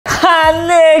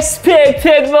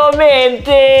Unexpected moment.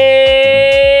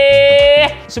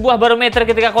 Sebuah barometer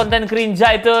ketika konten cringe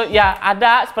itu ya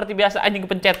ada seperti biasa anjing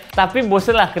kepencet. Tapi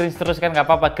bosen lah cringe terus kan, nggak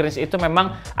apa-apa. Cringe itu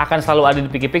memang akan selalu ada di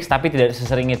Pikipix, tapi tidak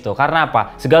sesering itu. Karena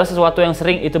apa? Segala sesuatu yang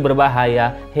sering itu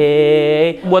berbahaya.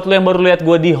 Hey, buat lo yang baru lihat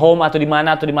gue di home atau di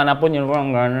mana atau dimanapun yang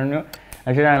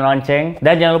lonceng.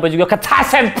 Dan jangan lupa juga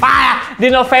Catharsis Empire di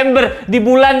November, di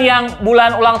bulan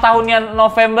ulang tahunnya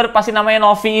November, pasti namanya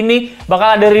Novi ini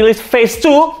bakal ada rilis phase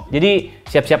 2. Jadi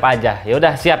siap-siap aja. Ya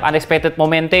udah siap unexpected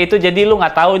momente itu. Jadi lu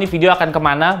nggak tahu ini video akan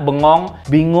kemana, bengong,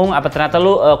 bingung, apa ternyata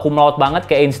lu cum laude banget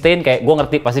kayak Einstein, kayak gue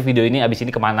ngerti pasti video ini abis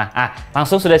ini kemana.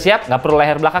 Langsung sudah siap, nggak perlu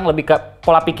leher belakang, lebih ke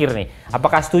pola pikir nih.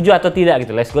 Apakah setuju atau tidak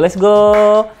gitu. Let's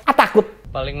go. Takut.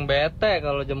 Paling bete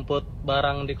kalau jemput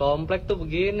barang di komplek tuh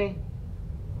begini.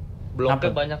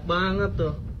 Bloknya banyak banget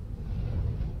tuh.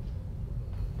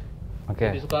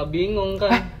 Oke. Jadi suka bingung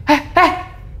kan.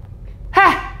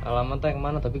 Alamatnya yang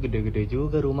mana, tapi gede-gede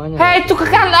juga rumahnya. Itu ke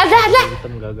kanan ada.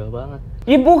 Hitam gagah banget.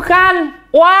 Ya bukan.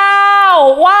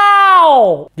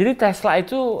 Wow. Jadi Tesla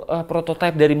itu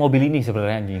prototipe dari mobil ini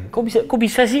sebenarnya anjing. Kok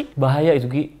bisa sih? Bahaya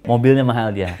itu Ki. Mobilnya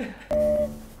mahal dia.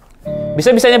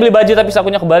 Bisa-bisanya beli baju tapi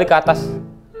sakunya kebalik ke atas.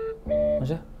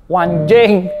 Maksudnya?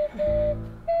 Wanjeng.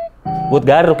 Buat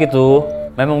garuk itu.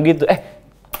 Memang gitu.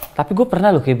 Tapi gue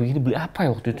pernah loh kayak begini, beli apa ya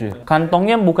waktu itu ya?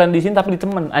 Kantongnya bukan di sini tapi di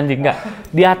temen, anjing nggak.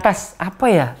 Di atas,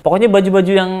 apa ya? Pokoknya baju-baju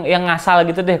yang ngasal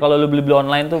gitu deh kalau lu beli-beli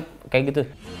online tuh kayak gitu.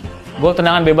 Gue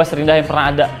tendangan bebas terindah yang pernah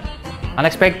ada.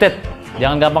 Unexpected.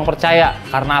 Jangan gampang percaya.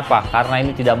 Karena apa? Karena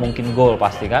ini tidak mungkin goal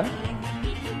pasti kan?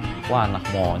 Wah anak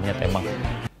monyet emang.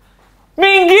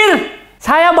 Minggir!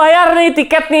 Saya bayar nih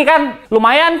tiket nih kan.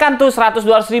 Lumayan kan tuh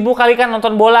 100-200 ribu kali kan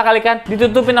nonton bola kali kan.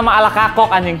 Ditutupin sama ala kakok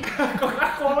anjing.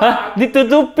 Hah?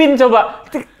 Ditutupin coba.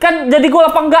 Kan jadi gol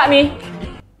apa enggak nih?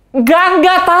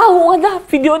 Enggak tahu. Ada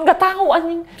video enggak tahu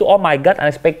anjing. Oh my god,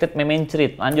 unexpected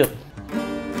memencrit. Lanjut.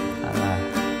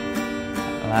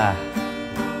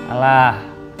 Alah.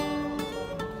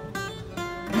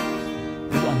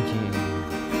 Itu anjing.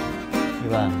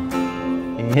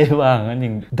 Iya bang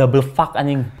anjing. Double fuck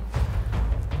anjing.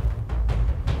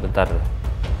 Bentar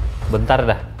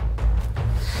dah.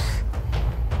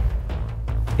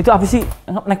 Itu apa sih?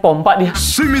 Naik pompa dia.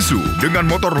 Shimizu dengan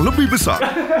motor lebih besar.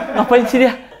 Ngapain sih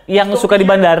dia? Yang suka di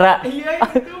bandara. Iya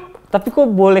itu. Tapi kok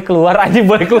boleh keluar anjing,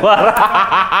 boleh keluar.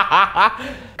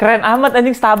 Keren amat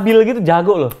anjing, stabil gitu,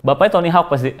 jago loh. Bapaknya Tony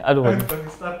Hawk pasti. Aduh.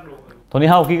 Tony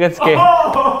Hawk kan skate.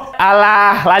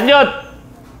 Alah, lanjut.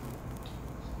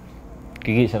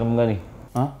 Gigi serem gak nih?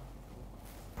 Hah?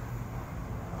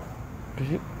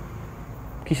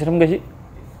 Ki serem gak sih?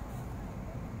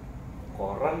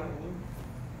 Koran.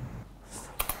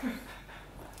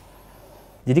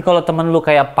 Jadi kalau temen lu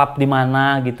kayak pub di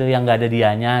mana gitu yang nggak ada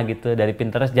dianya gitu dari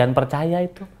Pinterest, jangan percaya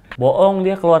itu. Bohong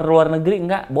dia, keluar luar negeri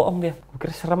enggak, bohong dia. Gue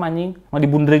kira serem anjing, mau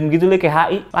dibunderin gitu loh kayak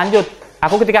HI. Lanjut.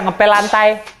 Aku ketika ngepel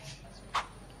lantai.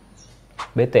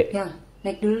 Bete. Ya,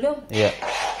 naik dulu dong. Iya.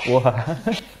 Wah.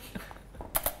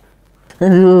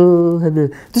 Aduh.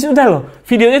 Terus udah loh,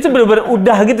 videonya itu bener-bener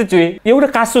udah gitu cuy. Ya udah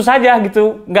kasus aja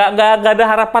gitu, nggak ada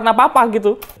harapan apa-apa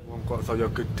gitu. Kok saya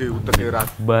gede utek erat.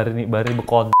 Bari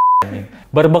bekon.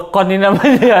 Berbekon ini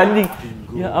namanya anjing.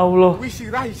 Ya Allah. Wis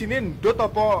sirah isine ndut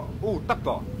apa utek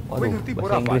kok? Kowe ngerti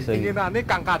ora apa? Inginane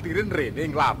Kang Katirin rene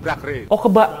nglabrak re. Oh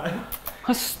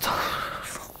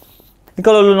Ini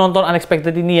kalau lu nonton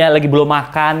unexpected ini ya, lagi belum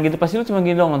makan gitu, pasti lu cuma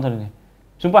gini doang nontonnya.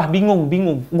 Sumpah bingung.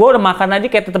 Gua udah makan aja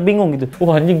kayak tetep bingung gitu.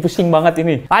 Wah anjing pusing banget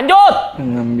ini. Lanjut.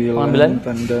 Pengambilan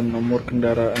tanda nomor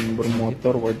kendaraan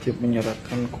bermotor wajib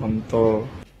menyerahkan kontol.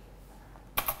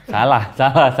 Salah.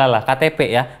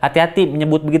 KTP ya. Hati-hati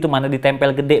menyebut begitu, mana ditempel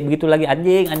gede begitu lagi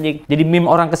anjing. Jadi meme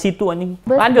orang ke situ anjing.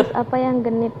 Lanjut. Bus apa yang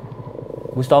genit?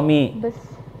 Bus Tommy. Bus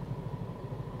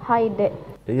Haide.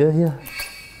 Iya.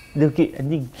 Duki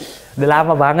anjing. Udah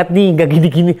lama banget nih gak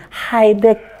gini-gini.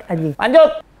 Haide anjing.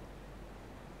 Lanjut.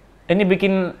 Ini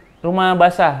bikin rumah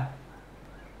basah.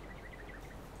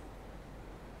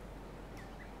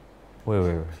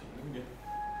 Wih.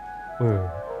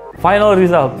 Final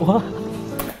result. Wah.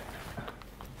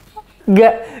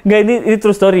 Gak, ini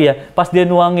true story ya. Pas dia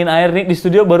nuangin air nih di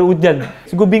studio baru hujan.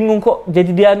 Gue bingung kok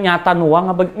jadi dia nyata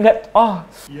nuang apa enggak.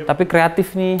 Tapi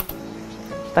kreatif nih.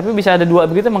 Tapi bisa ada dua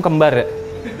begitu emang kembar ya.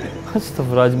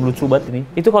 Astagfirullahaladzim, lucu banget ini.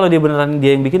 Itu kalau dia beneran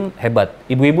dia yang bikin hebat.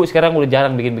 Ibu-ibu sekarang udah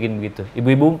jarang bikin begitu.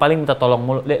 Ibu-ibu paling minta tolong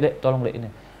mulu. Dek, tolong dek ini.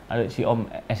 Ada si om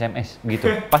SMS gitu.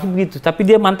 Pasti begitu. Tapi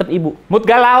dia mantep ibu. Mood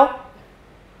galau.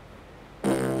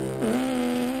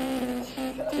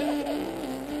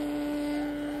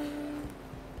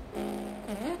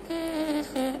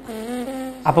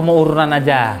 Apa mau urunan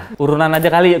aja? Urunan aja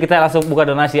kali, yuk kita langsung buka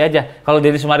donasi aja. Kalau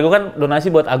dari Sumargo kan donasi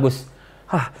buat Agus.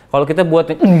 Hah, kalau kita buat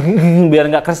biar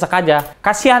nggak kresek aja.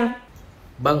 Kasian.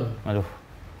 Bang. Aduh.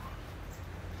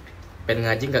 Pengen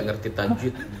ngaji nggak ngerti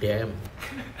tajwid, dem.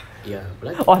 Ya,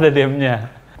 belajar. Oh, ada demnya.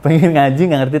 Pengen ngaji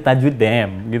nggak ngerti tajwid, dem.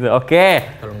 Gitu, oke.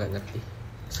 Kalau nggak ngerti.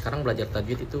 Sekarang belajar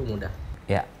tajwid itu mudah.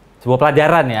 Ya, sebuah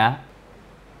pelajaran ya.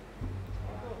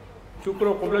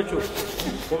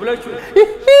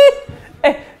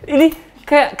 Ini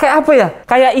kayak apa ya?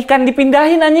 Kayak ikan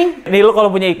dipindahin anjing. Nih lu kalau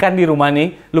punya ikan di rumah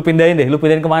nih, lu pindahin deh. Lu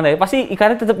pindahin kemana ya? Pasti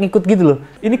ikannya tetap ngikut gitu loh.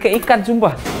 Ini kayak ikan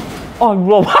sumpah. Oh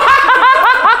belum.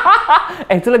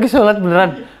 Itu lagi sholat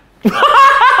beneran.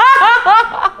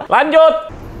 Lanjut.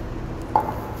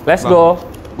 Let's go.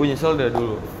 Gue nyesel deh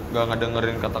dulu gak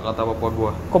ngedengerin kata-kata bapak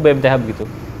gue. Kok BMTH begitu?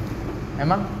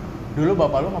 Emang dulu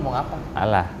bapak lu ngomong apa?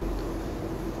 Alah.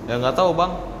 Ya nggak tahu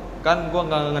bang, kan gue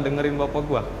nggak ngedengerin bapak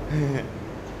gue.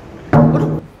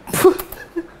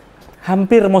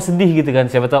 Hampir mau sedih gitu kan,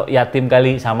 siapa tau yatim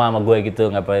kali sama gue gitu,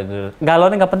 ngapain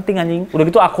galonnya nggak penting anjing, udah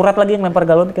gitu akurat lagi yang lempar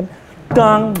galon kan,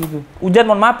 dang gitu. Hujan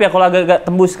mohon maaf ya kalau agak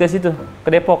tembus ke situ, ke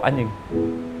Depok anjing.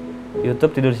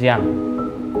 YouTube tidur siang,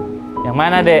 yang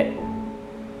mana dek?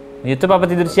 YouTube apa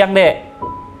tidur siang dek?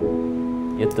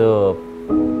 YouTube.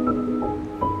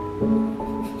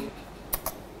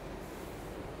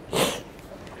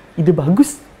 Ide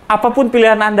bagus. Apapun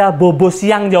pilihan Anda, bobo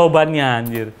siang jawabannya,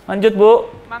 anjir. Lanjut, Bu.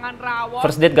 Mangan rawon.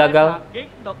 First date gagal. Daging,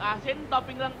 dok asin,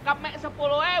 topping lengkap mek 10.000.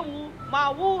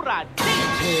 Mawuran.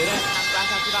 Beres nang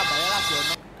Plaza Surabaya lagi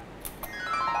ono.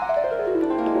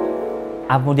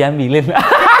 Apa mau diambilin?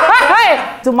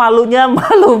 Itu malunya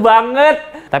malu banget.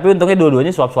 Tapi untungnya dua-duanya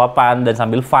suap-suapan dan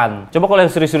sambil fun. Coba kalau yang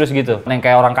serius-serius gitu, yang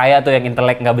kayak orang kaya tuh yang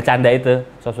intelek nggak bercanda itu,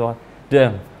 suap-suapan.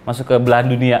 Dia masuk ke belahan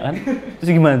dunia kan? Terus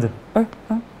gimana tuh?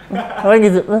 Apa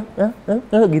gitu?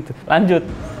 Gitu. Lanjut.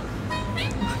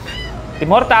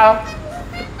 Immortal.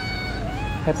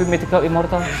 Happy Mythical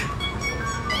Immortal.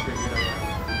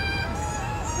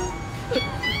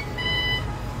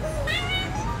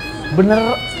 Bener.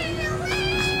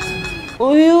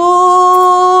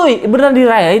 Uyuy, beneran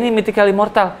dirayain ini Mythical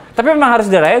Immortal. Tapi memang harus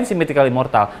dirayain si Mythical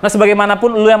Immortal. Nah,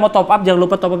 sebagaimanapun lu yang mau top up, jangan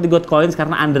lupa top up di Goatcoins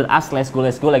karena under us, let's go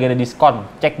lagi ada diskon.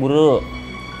 Cek buru.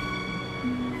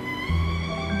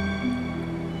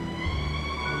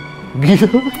 Gitu.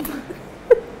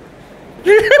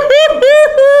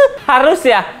 Harus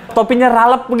ya, topinya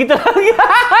ralep begitu lagi.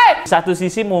 Satu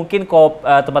sisi mungkin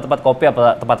tempat-tempat kopi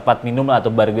apa tempat-tempat minum lah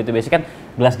atau bar gitu biasanya kan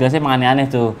gelas-gelasnya emang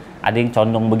aneh-aneh tuh. Ada yang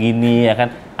condong begini ya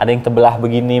kan, ada yang tebelah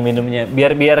begini minumnya.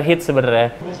 Biar hit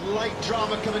sebenarnya.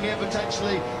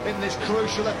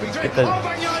 Kita.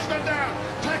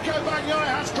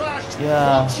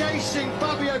 Ya.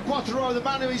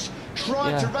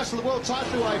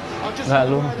 Enggak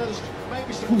lu.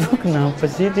 Kenapa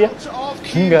sih dia?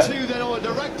 Enggak.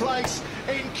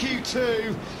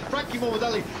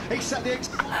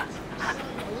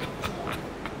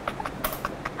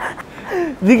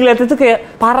 Dia kelihatan tuh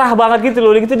kayak parah banget gitu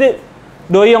loh. Gitu dia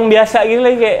doyong biasa gitu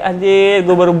lagi kayak anjir,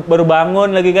 gue baru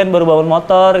bangun lagi kan, baru bangun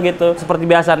motor gitu. Seperti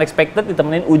biasa unexpected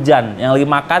ditemenin hujan. Yang lagi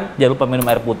makan jangan lupa minum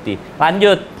air putih.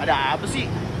 Lanjut. Ada apa sih?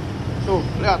 Tuh,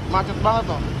 lihat macet banget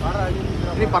tuh. Parah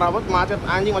ini parah banget macet,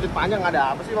 anjing macet panjang. Ada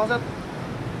apa sih maksud?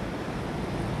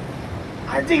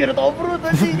 Anjing udah tobrut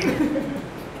anjing.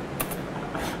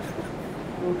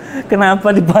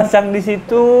 Kenapa dipasang di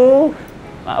situ?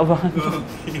 Maaf banget.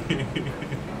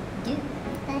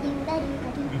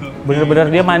 Bener-bener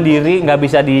dia mandiri, nggak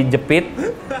bisa dijepit.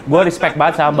 Gue respect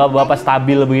banget sama bapak-bapak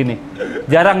stabil begini.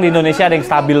 Jarang di Indonesia ada yang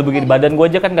stabil begini. Badan gue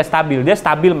aja kan nggak stabil. Dia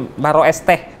stabil, naruh es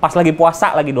teh. Pas lagi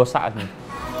puasa, lagi dosa.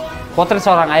 Potret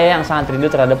seorang ayah yang sangat rindu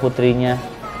terhadap putrinya.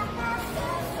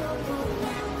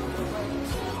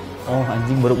 Oh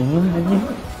anjing, baru anjing.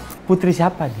 Putri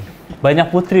siapa nih?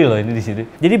 Banyak putri loh ini di sini.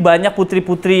 Jadi banyak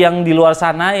putri-putri yang di luar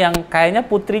sana yang kayaknya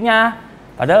putrinya.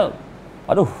 Padahal,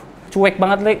 aduh. Cuek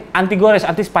banget, anti gores,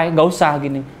 anti spy, nggak usah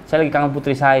gini. Saya lagi kangen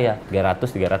putri saya. 300.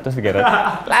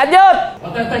 Lanjut.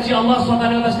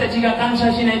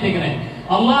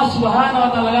 Allah Subhanahu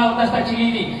wa Ta'ala ga watashi tachi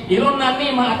ni ironna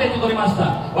nima atete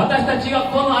torimashita. Watashi tachi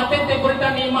ga kono atete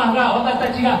kureta nima ga watashi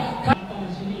tachi ga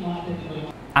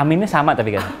aminnya sama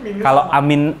tapi kan. Kalau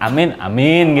amin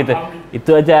gitu.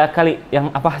 Itu aja kali yang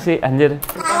apa sih anjir.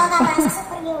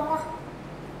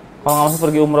 Kalau nggak masuk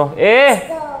pergi umroh.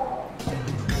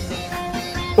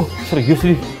 Oh, serius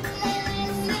nih.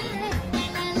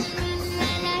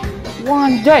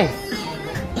 Wanjay.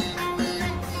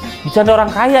 Bercanda orang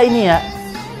kaya ini ya.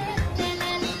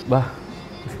 Bah.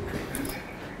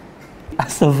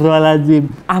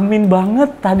 Astagfirullahaladzim. Amin banget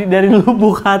tadi dari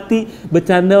lubuk hati.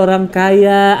 Bercanda orang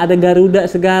kaya, ada Garuda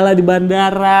segala di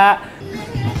bandara.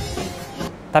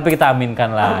 Tapi kita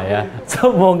aminkan lah ya.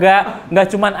 Semoga nggak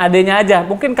cuman adenya aja.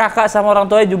 Mungkin kakak sama orang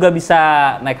tuanya juga bisa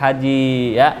naik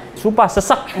haji ya. Sumpah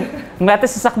sesak. Ngeliatnya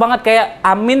sesak banget kayak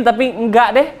amin tapi enggak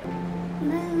deh.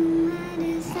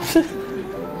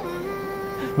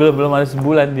 Belum ada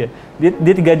sebulan dia.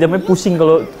 Dia 3 jamnya pusing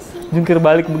kalau jungkir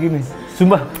balik begini.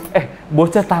 Sumpah,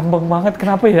 bocah tambang banget,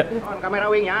 kenapa ya?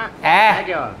 Kamera wing ya.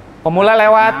 Pemula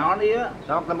lewat. Naon ieu?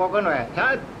 Sok tempokeun we.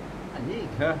 Set. Anjing.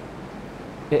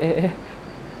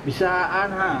 Bisaan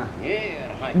ha.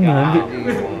 Nanti.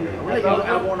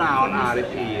 Kamu naon arif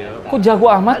ieu? Kok jago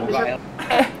amat?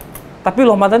 Tapi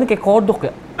lombatannya kayak kodok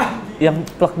ya. Yang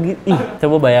plek gitu. Ih,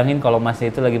 coba bayangin kalau masnya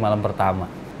itu lagi malam pertama.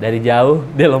 Dari jauh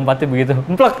dia lompatnya begitu.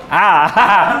 Plek.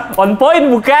 On point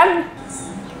bukan?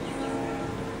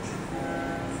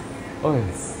 Oi.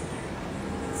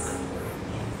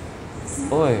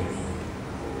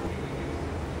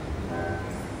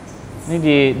 Ini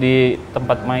di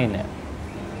tempat main ya?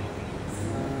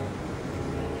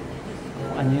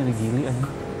 Anjir ada gili anjir.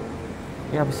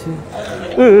 Ya apa sih?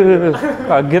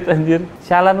 Kaget anjir.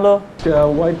 Sialan lo.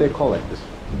 Why they collect this?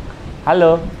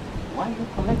 Halo. Why you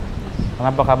collect this?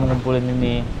 Kenapa kamu ngumpulin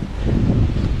ini?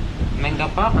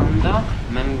 Mengapa Anda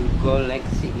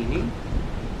mengkoleksi ini?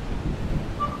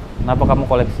 Kenapa kamu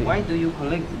koleksi? Why do you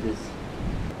collect this?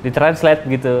 Ditranslate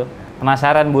gitu.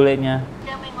 Penasaran bulenya.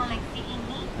 Sudah mengoleksi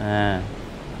ini. Nah,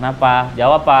 kenapa?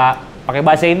 Jawab Pak. Pakai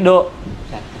bahasa Indo.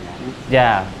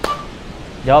 Ya.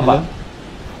 Jawab Pak.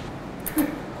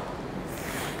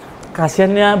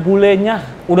 Kasiannya bulenya.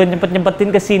 Udah nyempet-nyempetin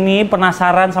ke sini,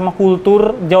 penasaran sama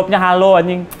kultur. Jawabnya halo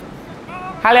anjing.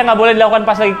 Hal yang nggak boleh dilakukan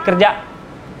pas lagi kerja.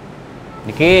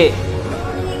 Diki.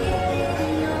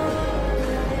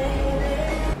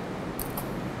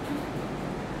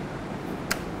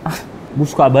 Gue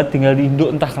suka banget tinggal di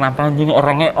Indo, entah kenapa anjing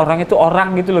orang itu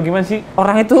orang gitu loh, gimana sih?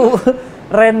 Orang itu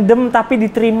random tapi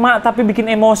diterima, tapi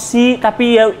bikin emosi,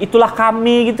 tapi ya itulah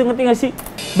kami gitu, ngerti gak sih?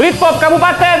 Britpop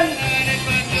Kabupaten!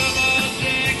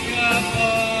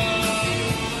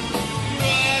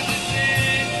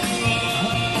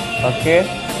 Oke.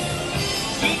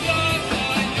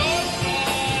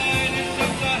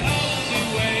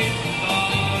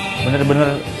 Bener-bener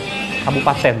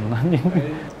kabupaten anjing.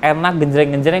 Enak,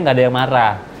 genjreng-genjreng, nggak ada yang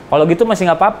marah. Kalau gitu masih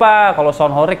nggak apa-apa. Kalau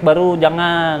sound horek baru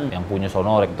jangan. Yang punya sound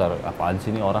horek ntar apaan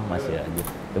sih ini orang masih aja.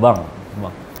 Ya bang.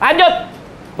 Lanjut.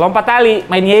 Lompat tali,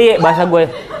 main yeye bahasa gue.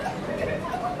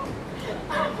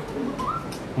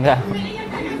 Enggak.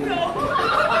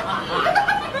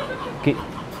 Ki.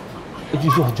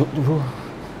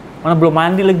 Mana belum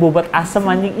mandi lagi bobat asem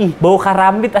anjing. Ih, bau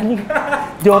karambit anjing.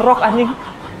 Jorok anjing.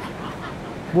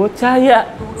 Bocah ya.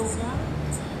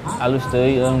 Alus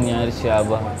teuing nyari si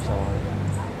Abah.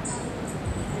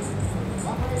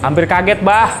 Hampir kaget,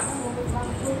 Bah.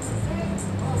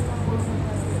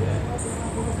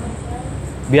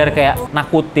 Biar kayak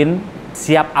nakutin,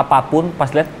 siap apapun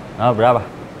pas lihat. Oh, berapa?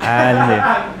 Anjir.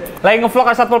 Lagi ngevlog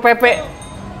Satpol PP.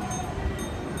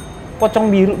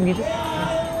 Pocong biru gitu.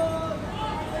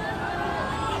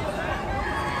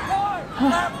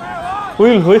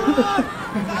 Wih.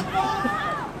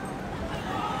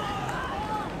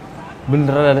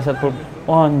 Beneran ada Satpol.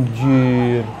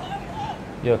 Anjir.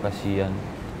 Ya kasihan.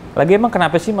 Lagi emang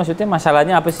kenapa sih, maksudnya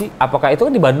masalahnya apa sih? Apakah itu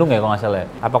kan di Bandung ya kalau nggak salah ya?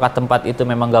 Apakah tempat itu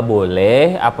memang nggak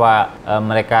boleh? Apa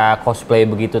mereka cosplay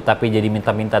begitu tapi jadi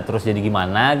minta-minta terus jadi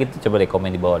gimana gitu? Coba deh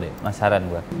komen di bawah deh, penasaran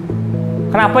gua.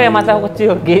 Kenapa ya mata aku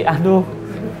kecil? Aduh,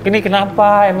 ini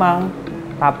kenapa emang?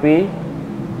 Tapi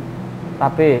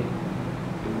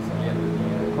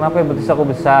kenapa ya betis aku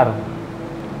besar?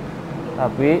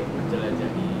 Tapi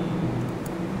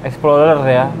Explorer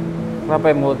ya. Kenapa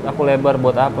ya mulut aku lebar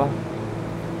buat apa?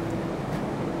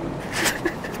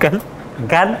 Kan?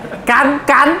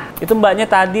 Itu mbaknya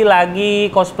tadi lagi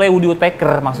cosplay Woody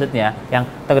Woodpecker maksudnya, yang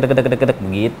tegedek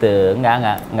begitu.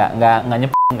 Enggak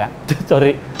nyep enggak.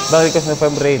 Sorry. Bang request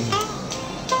Novemberin.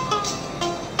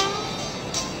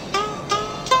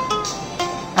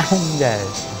 Anjay.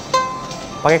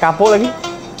 Pakai kapo lagi?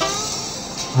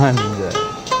 Anjay.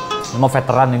 Mau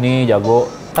veteran ini jago.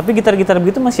 Tapi gitar-gitar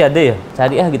begitu masih ada ya?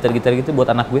 Cari gitar-gitar gitu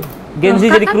buat anak gue. Gen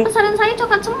Z jadi kru. Kan pesanan saya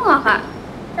coklat semua, Kak.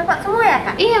 Coklat semua ya,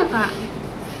 Kak? Iya, Kak.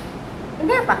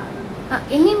 Ini apa?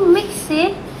 Ini mix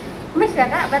sih. Mix ya,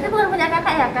 Kak? Berarti bukan punya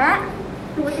Kakak ya, Kak?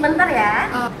 Tunggu sebentar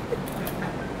ya.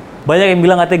 Banyak yang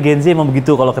bilang katanya Gen Z emang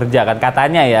begitu kalau kerja kan.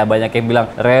 Katanya ya banyak yang bilang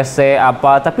rese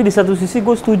apa. Tapi di satu sisi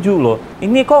gue setuju loh.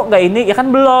 Ini kok nggak ini? Ya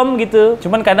kan belum gitu.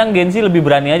 Cuman kadang Gen Z lebih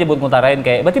berani aja buat ngutarain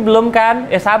kayak, berarti belum kan?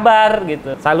 Ya sabar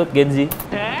gitu. Salut Gen Z.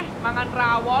 Mangan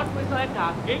rawon, misalnya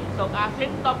daging, sop asin,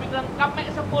 topping lengkap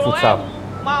mek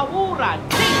 10.000. Mau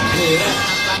ranjing.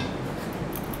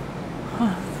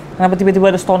 Kenapa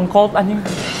tiba-tiba ada Stone Cold anjing?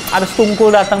 Ada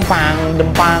Stungkul datang pang,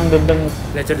 dempang, dendeng.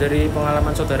 Belajar dari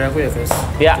pengalaman saudaraku ya guys.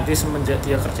 Ya. Jadi semenjak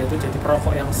dia kerja itu jadi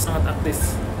perokok yang sangat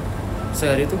aktif.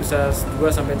 Sehari itu bisa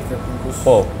 2 sampai 3 bungkus.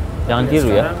 Oh, jangan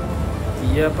tiru ya. Sekarang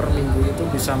dia per minggu itu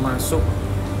bisa masuk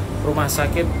rumah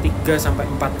sakit 3 sampai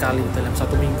 4 kali dalam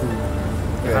 1 minggu.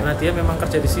 Ya, karena dia memang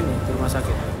kerja di sini di rumah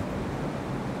sakit.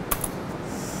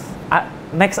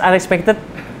 Next unexpected.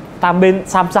 Tambahin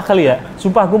samsak kali ya.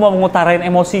 Sumpah gue mau ngutarain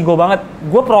emosi gue banget.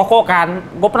 Gue perokok kan,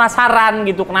 gue penasaran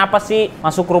gitu. Kenapa sih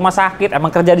masuk rumah sakit?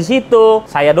 Emang kerja di situ.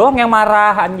 Saya doang yang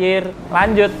marah, anjir.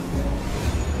 Lanjut.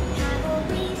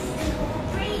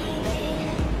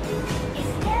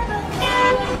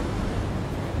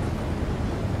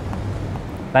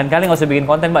 Lain kali nggak usah bikin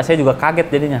konten, Mbak. Saya juga kaget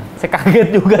jadinya. Saya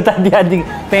kaget juga tadi anjing.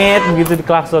 Tet begitu di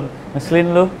klakson.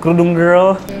 Ngeselin lu, kerudung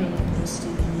girl.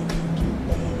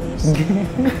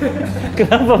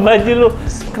 Kenapa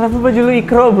baju lu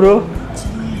ikro, bro?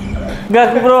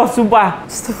 Enggak, bro, sumpah.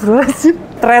 Astagfirullahaladzim.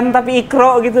 Tren tapi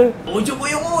ikro gitu. Ojo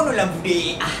boyo ngono lah,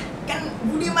 Bude. Kan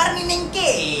Bude marni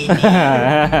nengke.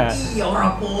 Iya,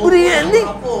 orang popo. Bude nih.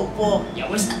 Popo. Ya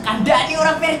wis kandani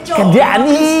orang perco.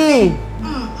 Kandani.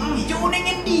 Ijo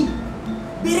nengen di.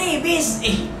 Berebes.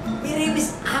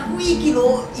 Berebes aku iki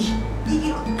lo. Iki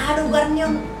lo aduh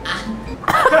garnyong.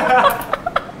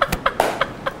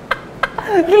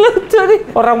 Lucu nih.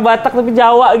 Orang Batak tapi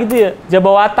Jawa gitu ya.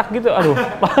 Jawa Watak gitu. Aduh.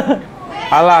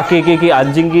 Alah, ki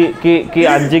anjing ki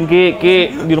anjing ki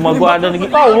di rumah gua ada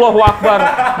nih. Allahu Akbar.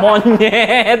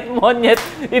 Monyet.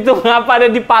 Itu ngapa ada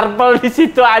di purple di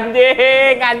situ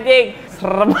anjing.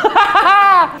 Serem.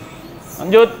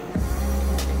 Lanjut.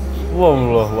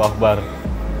 Allahu Akbar.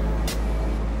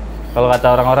 Kalau kata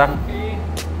orang-orang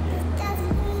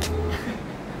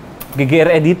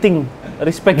GGR editing.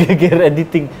 Respect GGR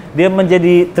editing. Dia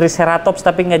menjadi Triceratops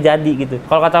tapi nggak jadi gitu.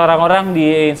 Kalau kata orang-orang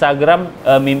di Instagram,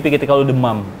 mimpi ketika lu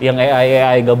demam. Yang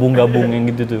AI gabung-gabung yang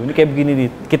gitu tuh. Ini kayak begini nih.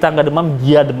 Kita nggak demam,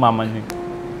 dia demam aja.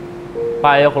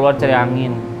 Pak, ayo keluar cari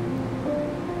angin.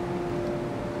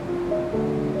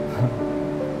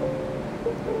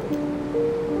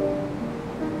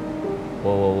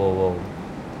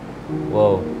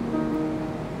 Wow.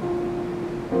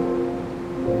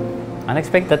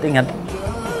 Unexpected, ingat.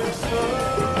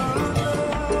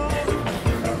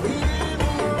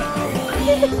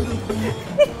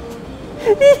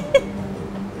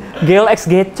 Gel X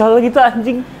gecol gitu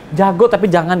anjing. Jago tapi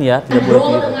jangan ya, tidak boleh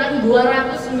tiru. Dengan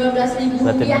 219.000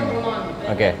 rupiah non.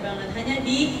 Oke. Hanya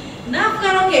di Naf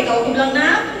Karaoke. Kalau aku bilang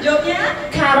Naf, jawabnya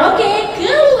karaoke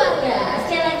keluarga.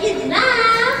 Sekali lagi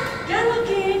Naf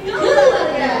Karaoke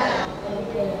keluarga.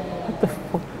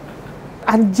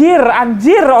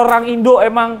 Anjir orang Indo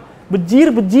emang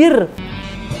bejir.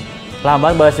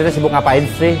 Lambat bahasanya sibuk ngapain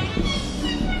sih?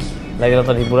 Lagi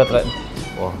nonton hiburan.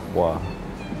 Wah.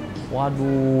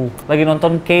 Waduh, lagi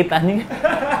nonton Kate anjing.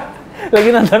 Lagi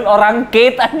nonton orang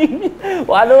Kate anjing.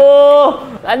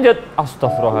 Waduh, lanjut.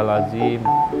 Astagfirullahaladzim.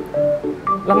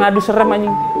 Lah ngadu serem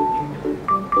anjing.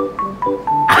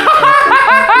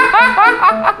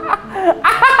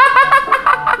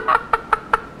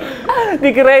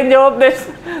 Dikirain jawab des.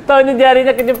 Taunya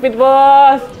jarinya kejepit,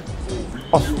 bos.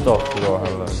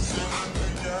 Astagfirullahaladzim.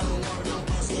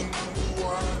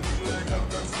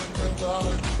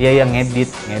 Iya, ngedit.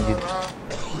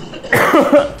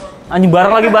 Anjing bareng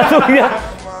lagi batuk ya.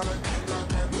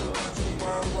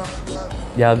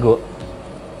 Jago.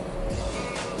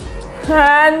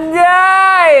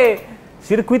 Anjay.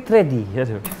 Sirkuit ready.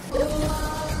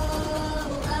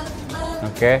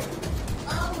 Oke.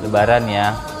 Lebaran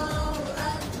ya.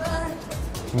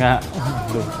 Nggak.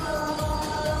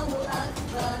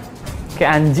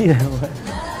 Kayak anjing.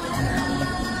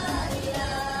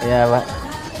 Ya, Pak.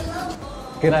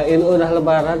 Kirain udah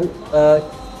lebaran,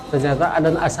 ternyata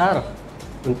adzan asar.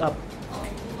 Mantap.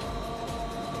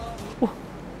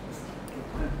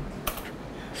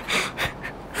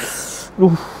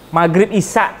 Maghrib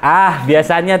isya.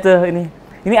 Biasanya tuh ini.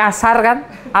 Ini asar kan?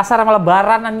 Asar sama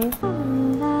lebaran anjing.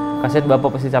 Kasihan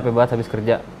bapak pasti capek banget habis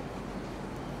kerja.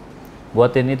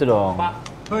 Buatin itu dong. Pak,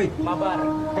 hoi, mabar.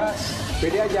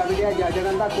 Beda aja,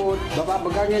 jangan takut. Bapak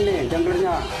pegangin nih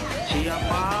jangklernya.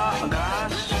 Siapa?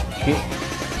 Gas.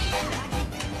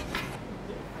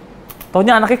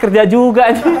 Taunya anaknya kerja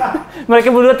juga nih. Mereka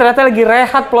berdua ternyata lagi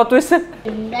rehat plot twist.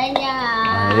 Indahnya.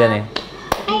 Nah, dia nih.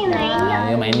 Ayo main yuk.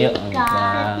 Ayo main yuk.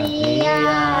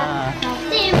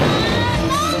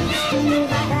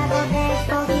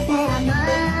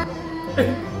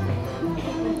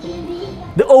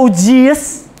 The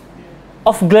OGs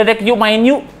of Gledek Yuk Main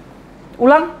Yuk.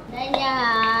 Ulang.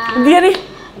 Dia nih.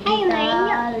 Ayo main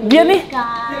yuk. Dia nih.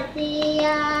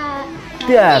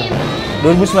 Dia.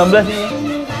 2019 ini.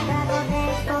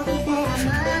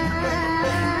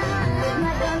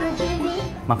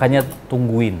 Makanya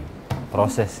tungguin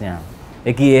prosesnya.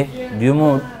 Eki ya, dia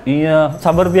mau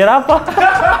sabar biar apa?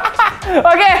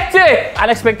 Oke, cuy,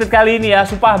 unexpected kali ini ya,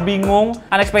 sumpah bingung.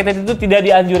 Unexpected itu tidak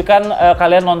dianjurkan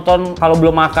kalian nonton kalau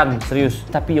belum makan, serius.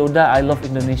 Tapi yaudah, I love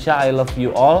Indonesia, I love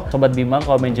you all. Sobat Bimbang,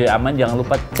 kalau enjoy aman, jangan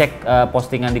lupa cek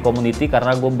postingan di community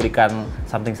karena gue berikan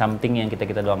something yang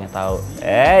kita doang yang tahu.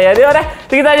 Yaudah, udah,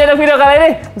 kita aja video kali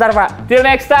ini. Bentar Pak, till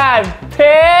next time,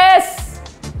 peace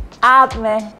out, man.